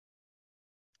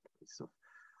So,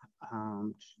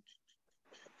 oh,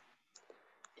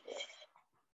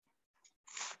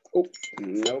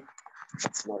 no,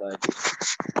 it's not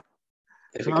ideal.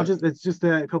 so it's just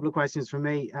a couple of questions from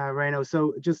me, Rhyno.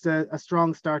 So just a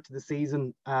strong start to the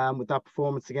season with that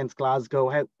performance against Glasgow.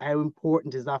 How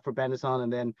important is that for Benetton,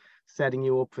 and then setting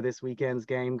you up for this weekend's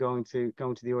game, going to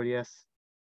the RDS?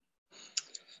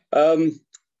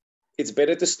 It's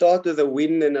better to start with a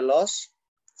win than a loss.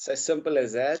 It's as simple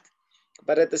as that.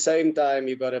 But at the same time,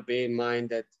 you got to bear in mind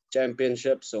that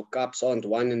championships or cups aren't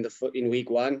won in week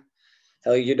one.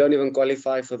 Hell, you don't even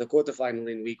qualify for the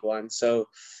quarterfinal in week one. So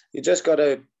you just got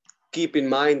to keep in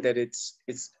mind that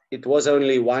it was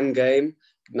only one game.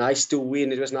 Nice to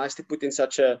win. It was nice to put in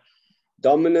such a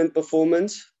dominant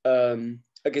performance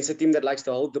against a team that likes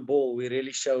to hold the ball. We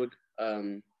really showed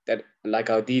that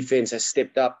like our defense has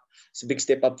stepped up. It's a big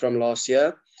step up from last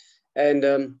year.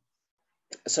 And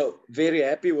so very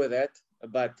happy with that.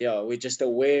 But yeah, we're just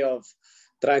aware of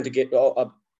trying to get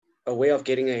a way of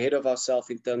getting ahead of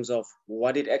ourselves in terms of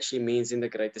what it actually means in the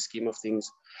greater scheme of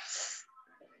things.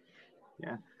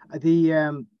 Yeah,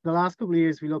 the last couple of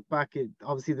years we look back at,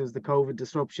 obviously there's the COVID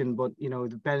disruption, but you know,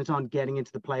 the Benetton getting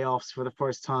into the playoffs for the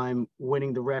first time,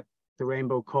 winning the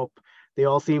Rainbow Cup, they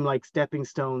all seem like stepping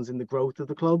stones in the growth of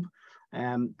the club.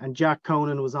 And Jack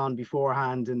Conan was on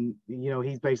beforehand, and you know,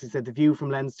 he's basically said the view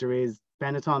from Leinster is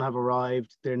Benetton have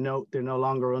arrived. They're no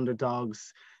longer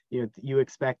underdogs. You know, you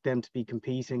expect them to be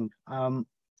competing.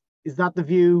 Is that the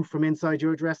view from inside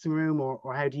your dressing room,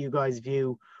 or how do you guys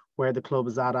view where the club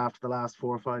is at after the last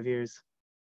 4 or 5 years?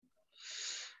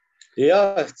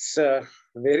 Yeah, it's a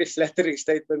very flattering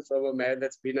statement from a man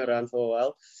that's been around for a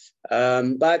while.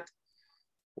 But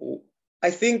I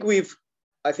think we've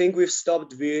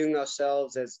stopped viewing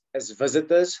ourselves as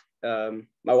visitors.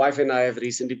 My wife and I have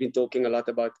recently been talking a lot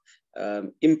about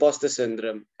imposter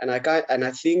syndrome, and I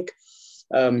think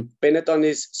Benetton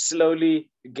is slowly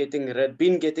getting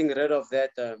rid of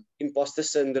that imposter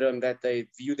syndrome, that they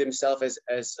view themselves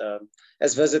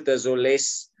as visitors or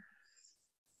less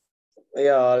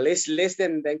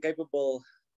than capable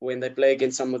when they play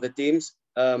against some of the teams.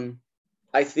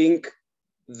 I think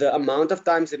the amount of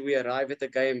times that we arrive at the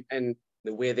game and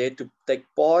we're there to take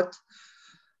part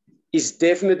is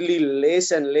definitely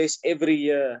less and less every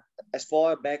year. As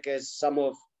far back as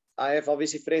I have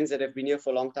obviously friends that have been here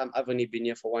for a long time. I've only been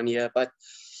here for 1 year, but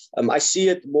I see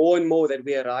it more and more that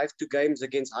we arrive to games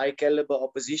against high caliber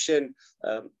opposition,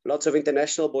 lots of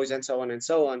international boys and so on and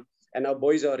so on. And our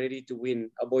boys are ready to win.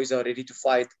 Our boys are ready to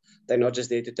fight. They're not just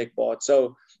there to take part.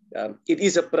 So it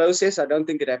is a process. I don't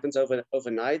think it happens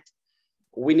overnight.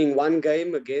 Winning one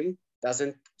game again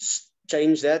doesn't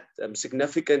change that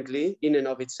significantly in and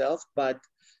of itself. But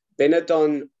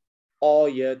Benetton are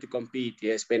here to compete.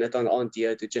 Yes, Benetton aren't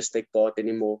here to just take part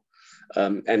anymore.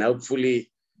 And hopefully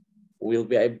we'll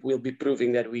be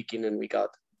proving that week in and week out.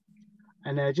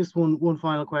 And just one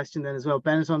final question then as well.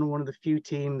 Benetton are one of the few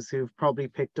teams who've probably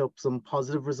picked up some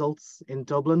positive results in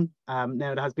Dublin.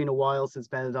 Now it has been a while since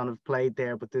Benetton have played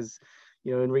there, but there's,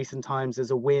 you know, in recent times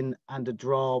there's a win and a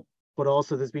draw, but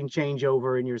also there's been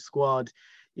changeover in your squad.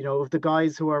 You know, of the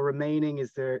guys who are remaining,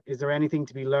 is there anything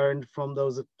to be learned from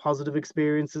those positive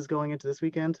experiences going into this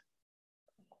weekend?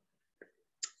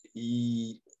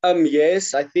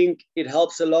 Yes, I think it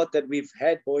helps a lot that we've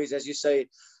had boys, as you say.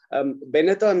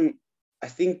 Benetton, I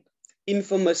think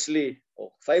famously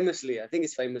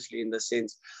in the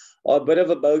sense, are a bit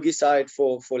of a bogey side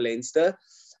for Leinster.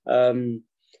 And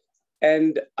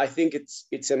I think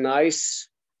it's a nice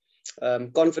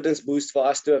confidence boost for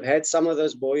us to have had some of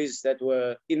those boys that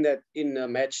were in a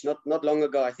match not long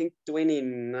ago. I think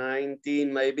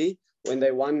 2019 maybe, when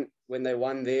they won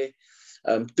there.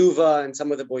 Tuva and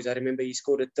some of the boys, I remember he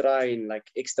scored a try in like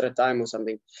extra time or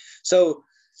something. So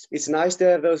it's nice to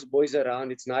have those boys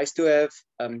around. It's nice to have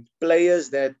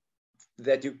players that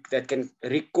can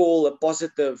recall a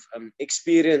positive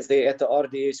experience there at the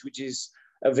RDS, which is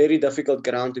a very difficult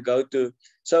ground to go to.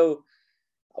 So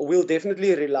we'll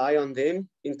definitely rely on them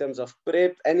in terms of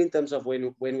prep and in terms of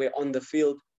when we're on the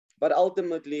field. But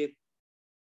ultimately,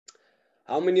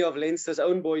 how many of Leinster's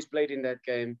own boys played in that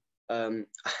game?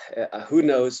 Who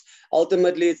knows?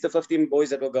 Ultimately, it's the 15 boys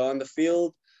that will go on the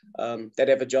field that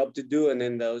have a job to do, and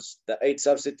then the 8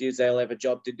 substitutes, they'll have a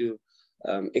job to do.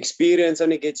 Experience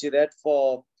only gets you that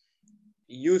far.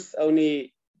 Youth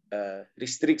only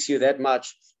restricts you that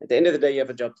much. At the end of the day, you have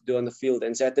a job to do on the field.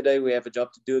 And Saturday, we have a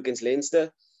job to do against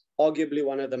Leinster, arguably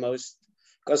one of the most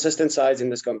consistent sides in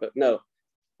this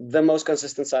the most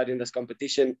consistent side in this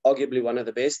competition, arguably one of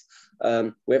the best.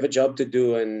 We have a job to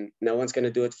do, and no one's going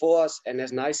to do it for us. And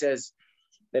as nice as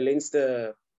the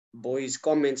Leinster boys'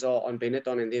 comments are on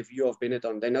Benetton and their view of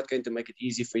Benetton. They're not going to make it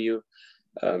easy for you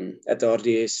at the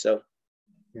RDS. So,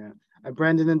 yeah.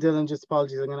 Brendan and Dylan, just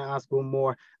apologies. I'm going to ask one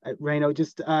more. Rhyno,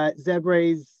 just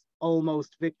Zebra's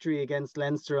almost victory against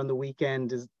Leinster on the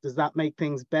weekend. Does that make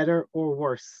things better or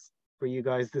worse for you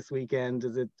guys this weekend?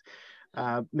 Does it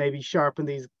maybe sharpen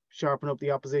up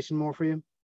the opposition more for you?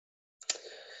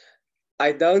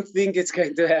 I don't think it's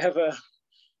going to have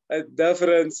a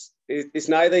difference. It's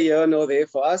neither here nor there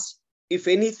for us. If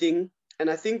anything,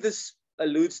 and I think this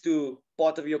alludes to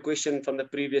part of your question from the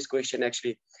previous question,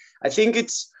 actually. I think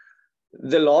it's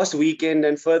the last weekend,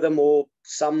 and furthermore,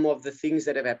 some of the things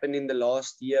that have happened in the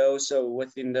last year or so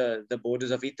within the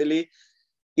borders of Italy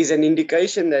is an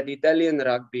indication that Italian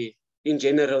rugby in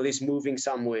general is moving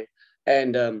somewhere.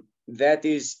 And that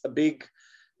is a big,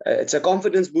 it's a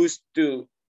confidence boost to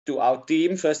our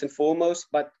team, first and foremost,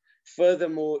 but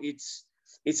furthermore, it's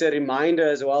a reminder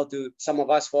as well to some of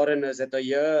us foreigners that are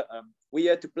here.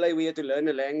 We're here to play, we're here to learn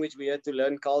a language, we're here to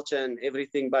learn culture and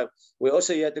everything, but we're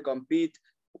also here to compete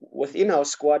within our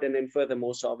squad, and then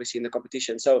furthermore, so obviously in the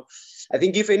competition. So I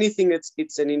think if anything,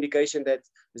 it's an indication that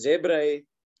Zebra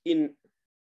in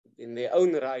their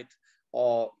own right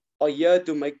are here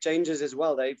to make changes as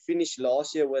well. They finished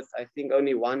last year with, I think,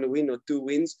 only 1 win or 2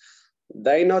 wins.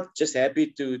 They're not just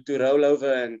happy to roll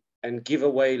over and give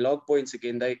away log points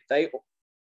again. They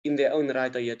in their own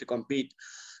right are here to compete.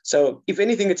 So if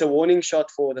anything, it's a warning shot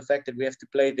for the fact that we have to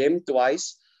play them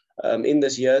twice in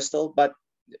this year still. But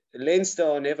Leinster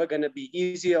are never going to be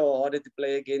easier or harder to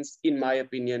play against, in my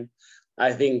opinion.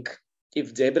 I think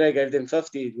if Zebra gave them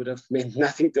 50, it would have meant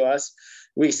nothing to us.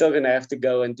 We're still going to have to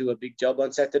go and do a big job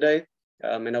on Saturday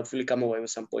and hopefully come away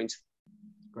with some points.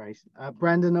 Great.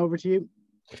 Brandon, over to you.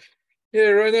 Yeah,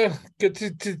 Rhyno, good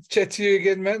to chat to you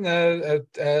again, man.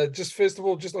 Just first of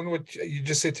all, just on what you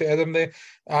just said to Adam there,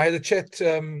 I had a chat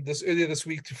earlier this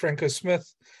week to Franco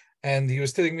Smith, and he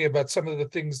was telling me about some of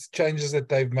the changes that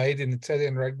they've made in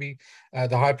Italian rugby,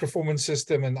 the high performance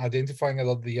system, and identifying a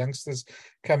lot of the youngsters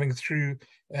coming through.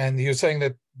 And he was saying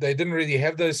that they didn't really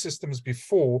have those systems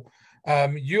before.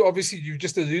 You've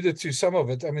just alluded to some of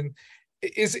it. I mean,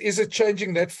 is it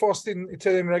changing that fast in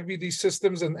Italian rugby, these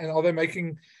systems, and are they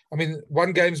making, I mean,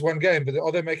 one game's one game, but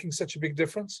are they making such a big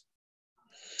difference?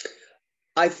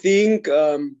 I think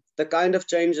the kind of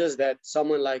changes that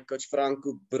someone like Coach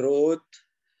Franco brought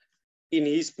in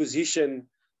his position,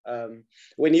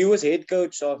 when he was head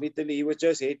coach of Italy, he was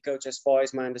just head coach as far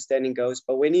as my understanding goes.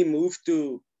 But when he moved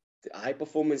to high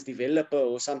performance developer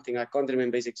or something, I can't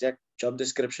remember his exact job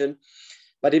description,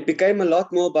 but it became a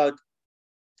lot more about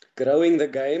growing the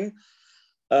game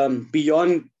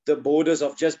beyond the borders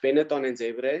of just Benetton and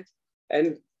Zebra,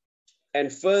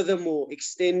 and furthermore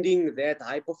extending that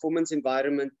high performance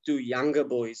environment to younger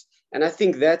boys. And I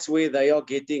think that's where they are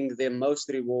getting their most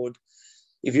reward.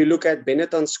 If you look at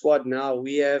Benetton's squad now,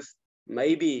 we have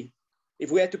maybe,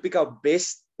 if we had to pick our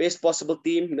best possible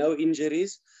team, no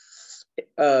injuries,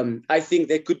 I think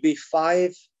there could be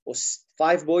five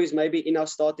boys maybe in our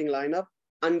starting lineup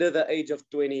under the age of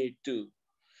 22.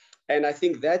 And I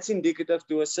think that's indicative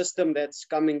to a system that's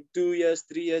coming 2 years,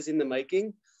 3 years in the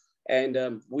making.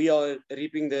 And we are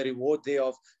reaping the reward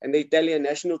thereof. And the Italian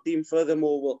national team,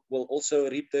 furthermore, will also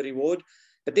reap the reward,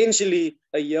 potentially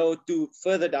a year or two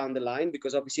further down the line,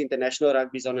 because obviously international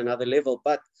rugby is on another level.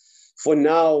 But for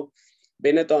now,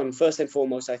 Benetton, first and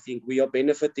foremost, I think we are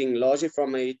benefiting largely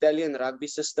from an Italian rugby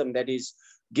system that is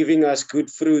giving us good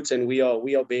fruits, and we are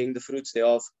bearing the fruits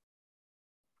thereof.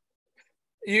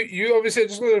 You obviously, I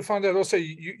just wanted to find out also,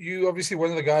 you obviously one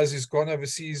of the guys who's gone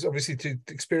overseas, obviously to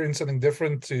experience something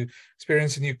different, to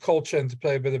experience a new culture and to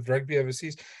play a bit of rugby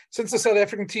overseas. Since the South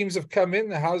African teams have come in,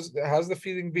 how's the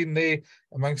feeling been there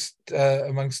amongst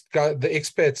the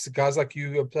expats, the guys like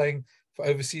you who are playing for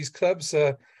overseas clubs?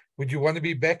 Would you want to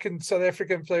be back in South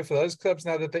Africa and play for those clubs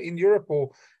now that they're in Europe,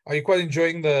 or are you quite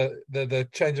enjoying the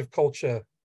change of culture?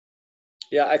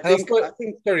 Yeah, I think.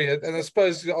 Sorry, and I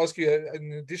suppose to ask you,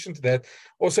 in addition to that,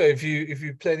 also if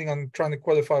you're planning on trying to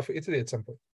qualify for Italy at some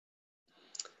point.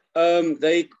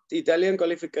 The Italian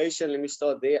qualification. Let me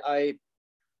start there.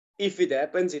 If it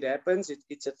happens, it happens.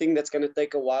 It's a thing that's going to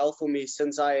take a while for me,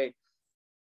 since I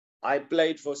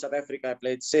played for South Africa. I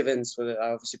played sevens I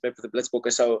obviously played for the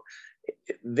Blitzbokke. So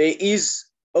there is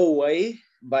a way,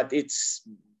 but it's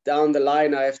down the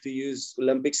line. I have to use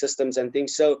Olympic systems and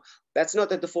things. So that's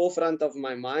not at the forefront of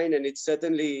my mind, and it's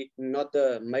certainly not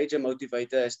a major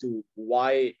motivator as to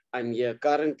why I'm here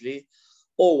currently,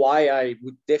 or why I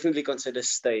would definitely consider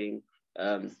staying.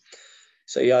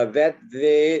 So yeah,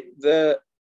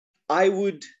 I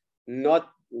would not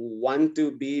want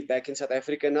to be back in South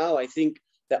Africa now. I think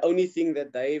the only thing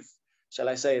that they've, shall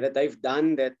I say, that they've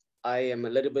done that I am a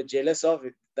little bit jealous of,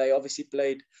 they obviously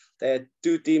played, they had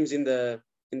 2 teams in the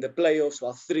playoffs,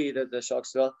 well, 3, the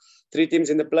Sharks, well, 3 teams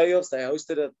in the playoffs. They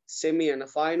hosted a semi and a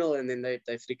final, and then they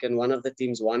freaking, one of the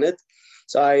teams won it.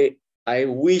 So I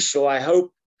wish, or I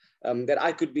hope that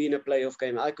I could be in a playoff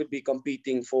game. I could be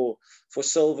competing for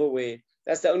silverware.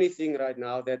 That's the only thing right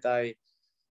now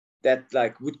that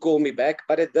like would call me back.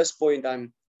 But at this point,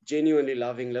 I'm genuinely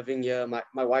loving living here.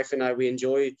 My wife and I, we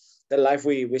enjoy the life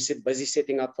we're busy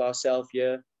setting up for ourselves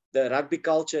here. The rugby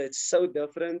culture, it's so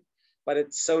different, but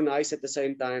it's so nice at the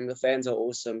same time. The fans are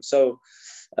awesome. So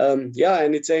yeah,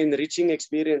 and it's an enriching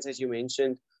experience, as you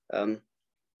mentioned.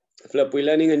 Flip, we're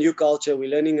learning a new culture.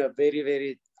 We're learning a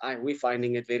we're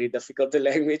finding it very difficult,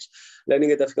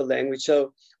 learning a difficult language.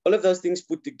 So all of those things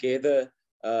put together,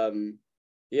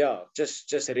 yeah,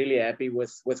 just really happy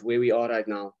with where we are right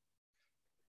now.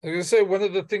 I was going to say, one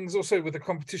of the things also with the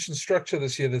competition structure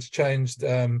this year that's changed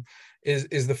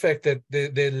is the fact that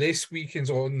there are less weekends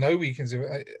or no weekends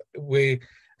where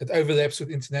it overlaps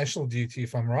with international duty,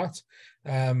 if I'm right.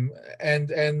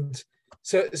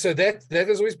 So that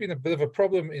has always been a bit of a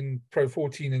problem in Pro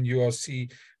 14 and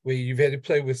URC, where you've had to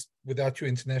play without your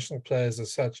international players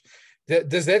as such.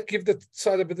 Does that give the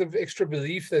side a bit of extra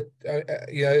belief that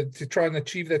to try and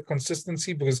achieve that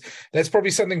consistency? Because that's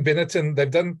probably something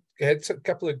Benetton, had a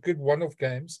couple of good one-off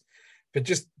games, but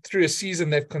just through a season,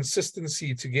 that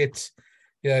consistency to get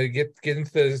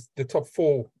into the top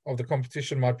 4 of the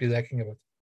competition might be lacking a bit.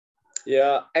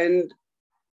 Yeah, and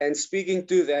speaking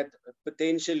to that,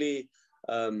 potentially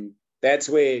that's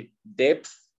where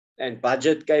depth and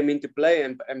budget came into play,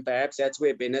 and perhaps that's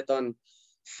where Benetton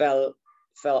fell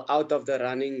out of the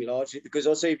running largely, because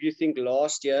also if you think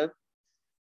last year,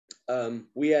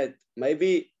 we had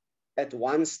maybe at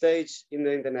one stage in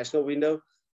the international window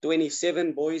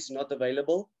 27 boys not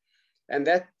available, and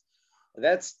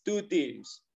that's 2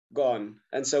 teams gone.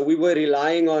 And so we were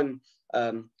relying on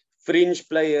fringe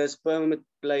players, permanent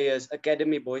players,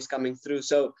 academy boys coming through.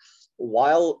 So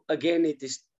while again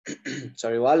it's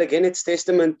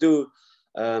testament to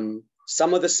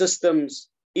some of the systems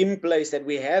in place that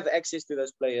we have access to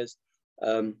those players,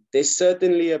 there's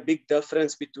certainly a big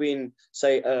difference between,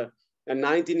 say, a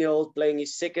 19-year-old playing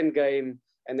his second game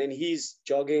and then he's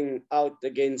jogging out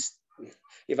against,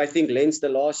 if I think Leinster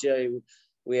last year,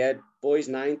 we had boys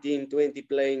 19, 20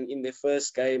 playing in their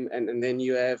first game, and then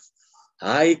you have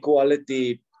high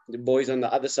quality boys on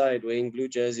the other side wearing blue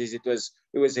jerseys. It was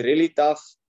really tough.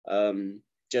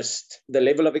 Just the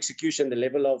level of execution, the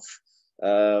level of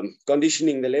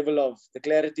conditioning, the level of the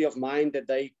clarity of mind that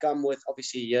they come with,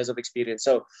 obviously years of experience.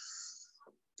 So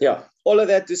yeah, all of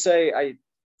that to say,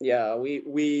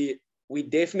 we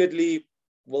definitely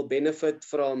will benefit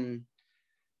from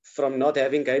not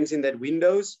having games in that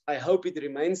windows. I hope it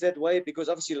remains that way, because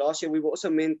obviously last year we were also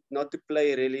meant not to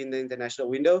play really in the international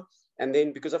window, and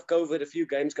then because of COVID, a few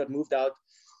games got moved out,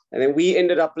 and then we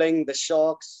ended up playing the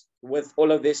Sharks with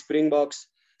all of their Springboks.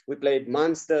 We played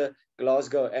Munster,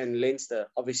 Glasgow, and Leinster,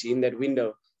 obviously in that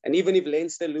window. And even if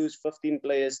Leinster lose 15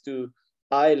 players to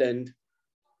Ireland,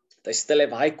 they still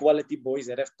have high quality boys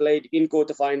that have played in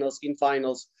quarterfinals, in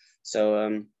finals.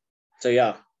 So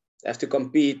yeah, have to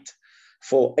compete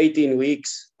for 18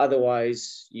 weeks.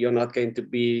 Otherwise, you're not going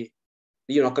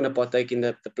to partake in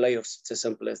the playoffs. It's as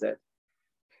simple as that.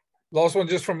 Last one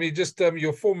just from me,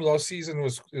 your form last season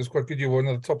was quite good. You were one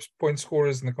of the top point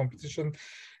scorers in the competition.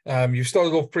 You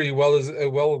started off pretty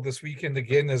well this weekend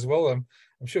again as well. I'm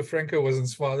sure Franco wasn't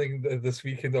smiling this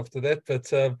weekend after that,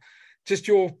 but just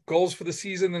your goals for the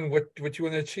season and what you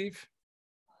want to achieve?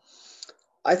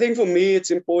 I think for me, it's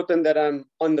important that I'm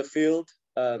on the field.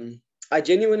 I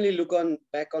genuinely look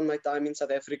back on my time in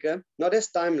South Africa, not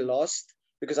as time lost,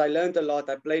 because I learned a lot.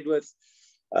 I played with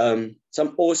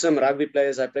some awesome rugby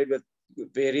players. I played with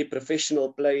very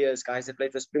professional players, guys that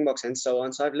played for Springboks and so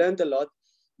on. So I've learned a lot,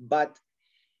 but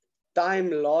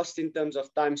time lost in terms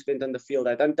of time spent on the field.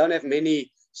 I don't have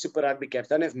many Super Rugby caps,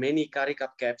 don't have many Currie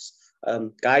Cup caps.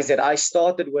 Guys that I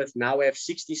started with now have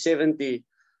 60, 70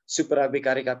 Super Rugby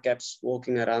Currie Cup caps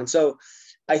walking around. So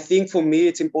I think for me,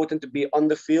 it's important to be on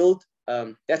the field.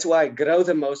 That's where I grow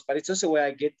the most, but it's also where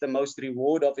I get the most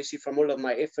reward, obviously, from all of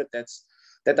my effort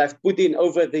that I've put in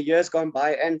over the years gone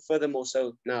by, and furthermore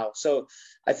so now. So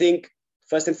I think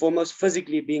first and foremost,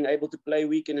 physically being able to play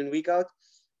week in and week out,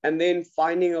 and then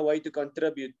finding a way to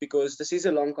contribute, because this is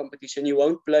a long competition. You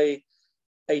won't play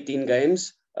 18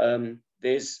 games.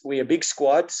 We're a big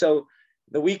squad. So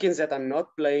the weekends that I'm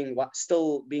not playing,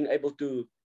 still being able to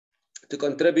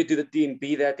contribute to the team,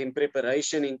 be that in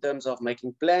preparation in terms of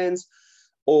making plans,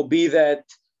 or be that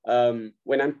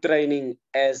when I'm training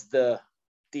as the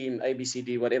team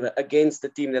ABCD, whatever, against the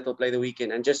team that will play the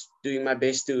weekend, and just doing my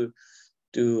best to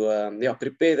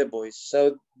prepare the boys.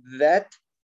 So that,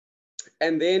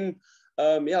 and then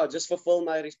just fulfill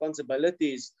my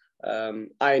responsibilities.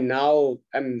 I now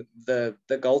am the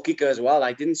goal kicker as well.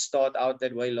 I didn't start out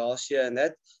that way last year, and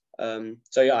that.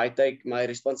 I take my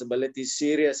responsibilities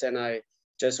serious, and I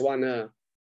just wanna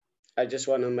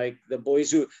make the boys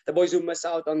who miss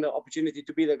out on the opportunity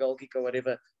to be the goal kicker,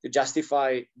 whatever, to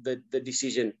justify the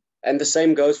decision. And the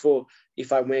same goes for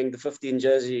if I'm wearing the 15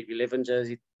 jersey, 11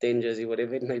 jersey, 10 jersey,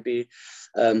 whatever it may be.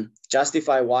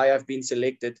 Justify why I've been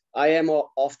selected. I am,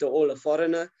 after all, a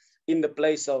foreigner in the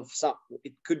place of some.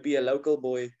 It could be a local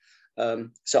boy.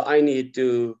 So I need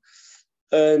to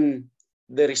earn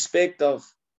the respect of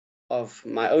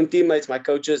my own teammates, my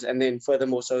coaches, and then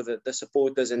furthermore, so the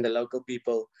supporters and the local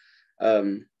people.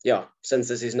 Since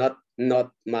this is not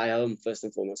my home first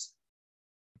and foremost.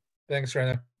 Thanks,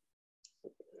 Rhyno.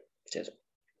 Cheers.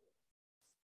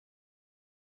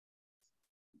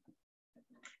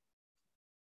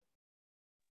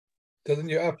 Dylan,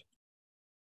 you're up.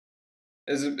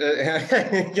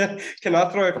 Can I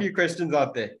throw a few questions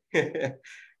out there?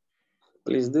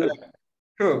 Please do.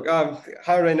 Cool.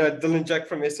 Hi, Rhyno. Dylan Jack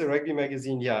from SA Rugby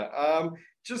Magazine here.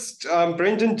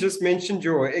 Brendan just mentioned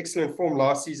your excellent form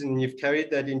last season, and you've carried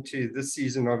that into this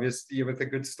season, obviously, with a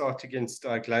good start against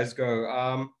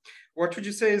Glasgow. What would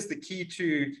you say is the key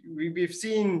to, we've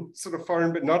seen sort of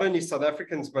foreign, but not only South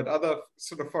Africans, but other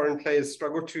sort of foreign players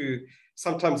struggle to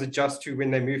sometimes adjust to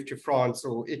when they move to France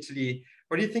or Italy.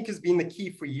 What do you think has been the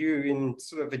key for you in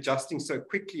sort of adjusting so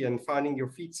quickly and finding your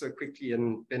feet so quickly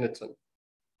in Benetton?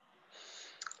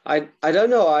 I don't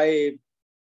know. I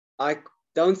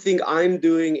don't think I'm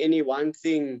doing any one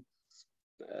thing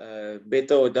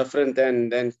better or different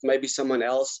than maybe someone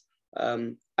else.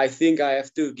 I think I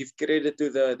have to give credit to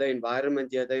the environment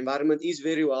here. The environment is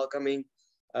very welcoming.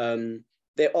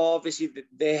 There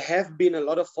have been a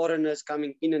lot of foreigners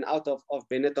coming in and out of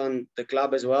Benetton, the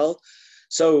club as well.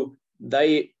 So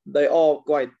they are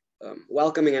quite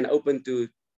welcoming and open to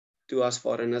us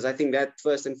foreigners. I think that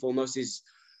first and foremost is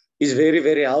very,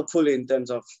 very helpful in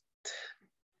terms of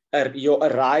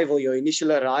your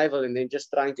initial arrival, and then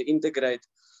just trying to integrate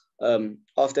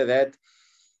after that.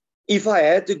 If I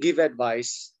had to give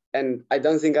advice, and I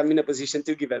don't think I'm in a position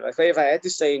to give advice, but if I had to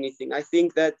say anything, I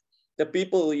think that the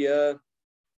people here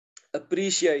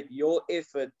appreciate your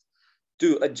effort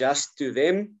to adjust to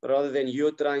them rather than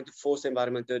you're trying to force the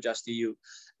environment to adjust to you.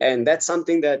 And that's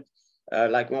something that,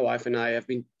 like my wife and I have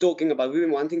been talking about. We've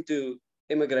been wanting to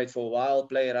immigrate for a while,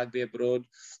 play rugby abroad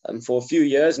for a few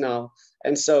years now.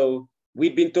 And so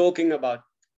we've been talking about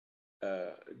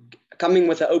coming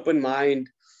with an open mind.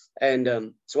 And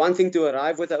it's one thing to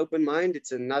arrive with an open mind.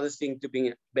 It's another thing to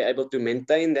be able to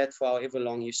maintain that for however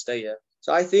long you stay here.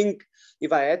 So I think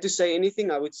if I had to say anything,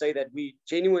 I would say that we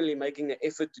genuinely making an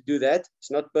effort to do that.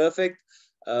 It's not perfect.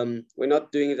 We're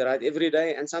not doing it right every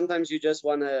day. And sometimes you just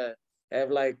want to have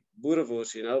like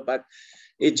boerewors, but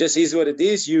it just is what it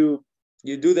is. You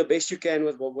do the best you can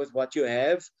with what you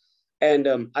have.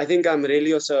 And I think I'm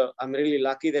really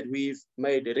lucky that we've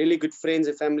made really good friends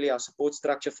and family, our support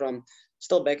structure from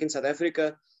still back in South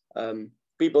Africa.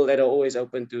 People that are always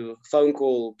open to phone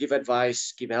call, give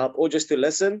advice, give help, or just to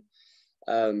listen.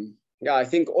 I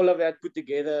think all of that put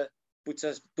together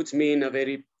puts me in a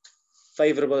very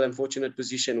favorable and fortunate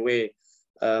position where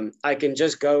I can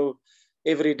just go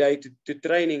every day to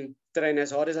train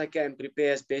as hard as I can,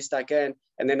 prepare as best I can,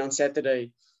 and then on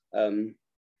Saturday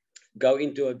go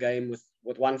into a game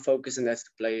with one focus, and that's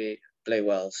to play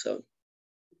well. So.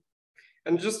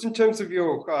 And just in terms of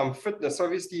your fitness,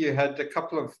 obviously you had a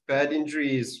couple of bad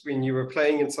injuries when you were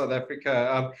playing in South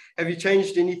Africa. Have you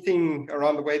changed anything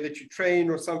around the way that you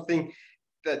train or something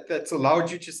that's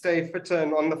allowed you to stay fitter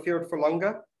and on the field for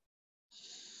longer?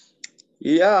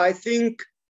 Yeah, I think,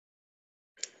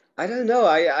 I don't know.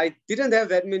 I didn't have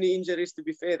that many injuries, to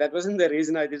be fair. That wasn't the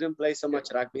reason I didn't play so much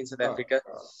rugby in South Africa.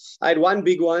 I had one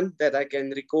big one that I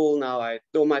can recall now. I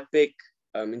tore my pec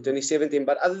in 2017.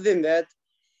 But other than that,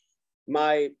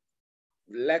 my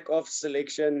lack of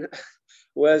selection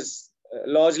was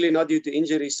largely not due to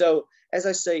injury. So as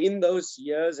I say, in those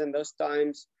years and those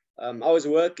times, I was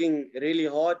working really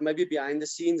hard, maybe behind the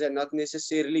scenes, and not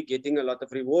necessarily getting a lot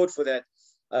of reward for that.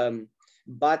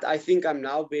 But I think I'm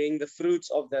now bearing the fruits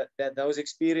of those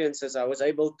experiences. I was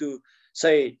able to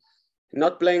say,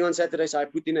 not playing on Saturdays, I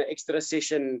put in an extra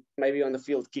session, maybe on the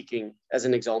field kicking, as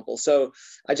an example. So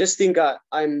I just think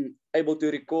I'm able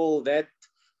to recall that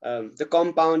the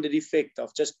compounded effect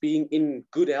of just being in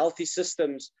good, healthy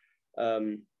systems.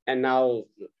 And now,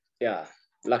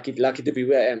 lucky to be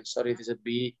where I am. Sorry, there's a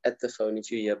bee at the phone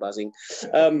if you hear buzzing.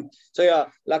 So yeah,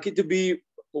 lucky to be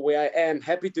where I am,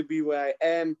 happy to be where I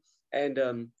am.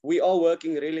 And we are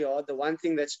working really hard. The one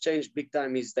thing that's changed big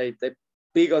time is they're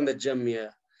big on the gym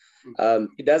here.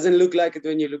 It doesn't look like it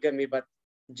when you look at me, but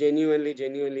genuinely,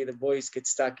 the boys get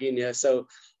stuck in here. So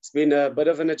it's been a bit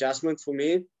of an adjustment for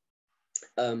me.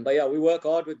 But yeah, we work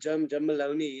hard with Jim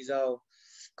Maloney. He's our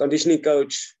conditioning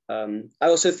coach. I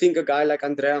also think a guy like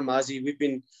Andrea Mazzi,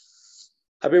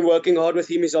 I've been working hard with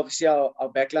him. He's obviously our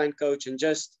backline coach, and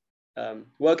just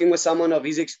working with someone of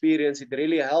his experience, it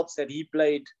really helps that he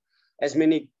played as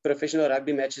many professional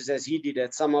rugby matches as he did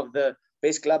at some of the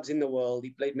best clubs in the world.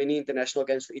 He played many international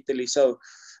games for Italy. So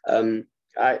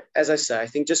as I say, I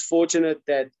think just fortunate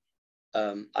that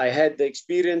I had the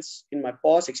experiences in my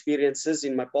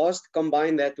past,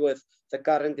 combine that with the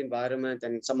current environment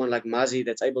and someone like Mazi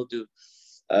that's able to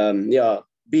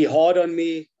be hard on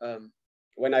me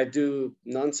when I do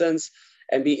nonsense,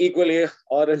 and be equally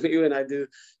hard on me when I do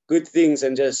good things,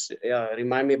 and just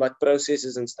remind me about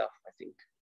processes and stuff, I think.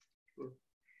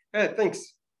 Yeah,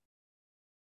 thanks.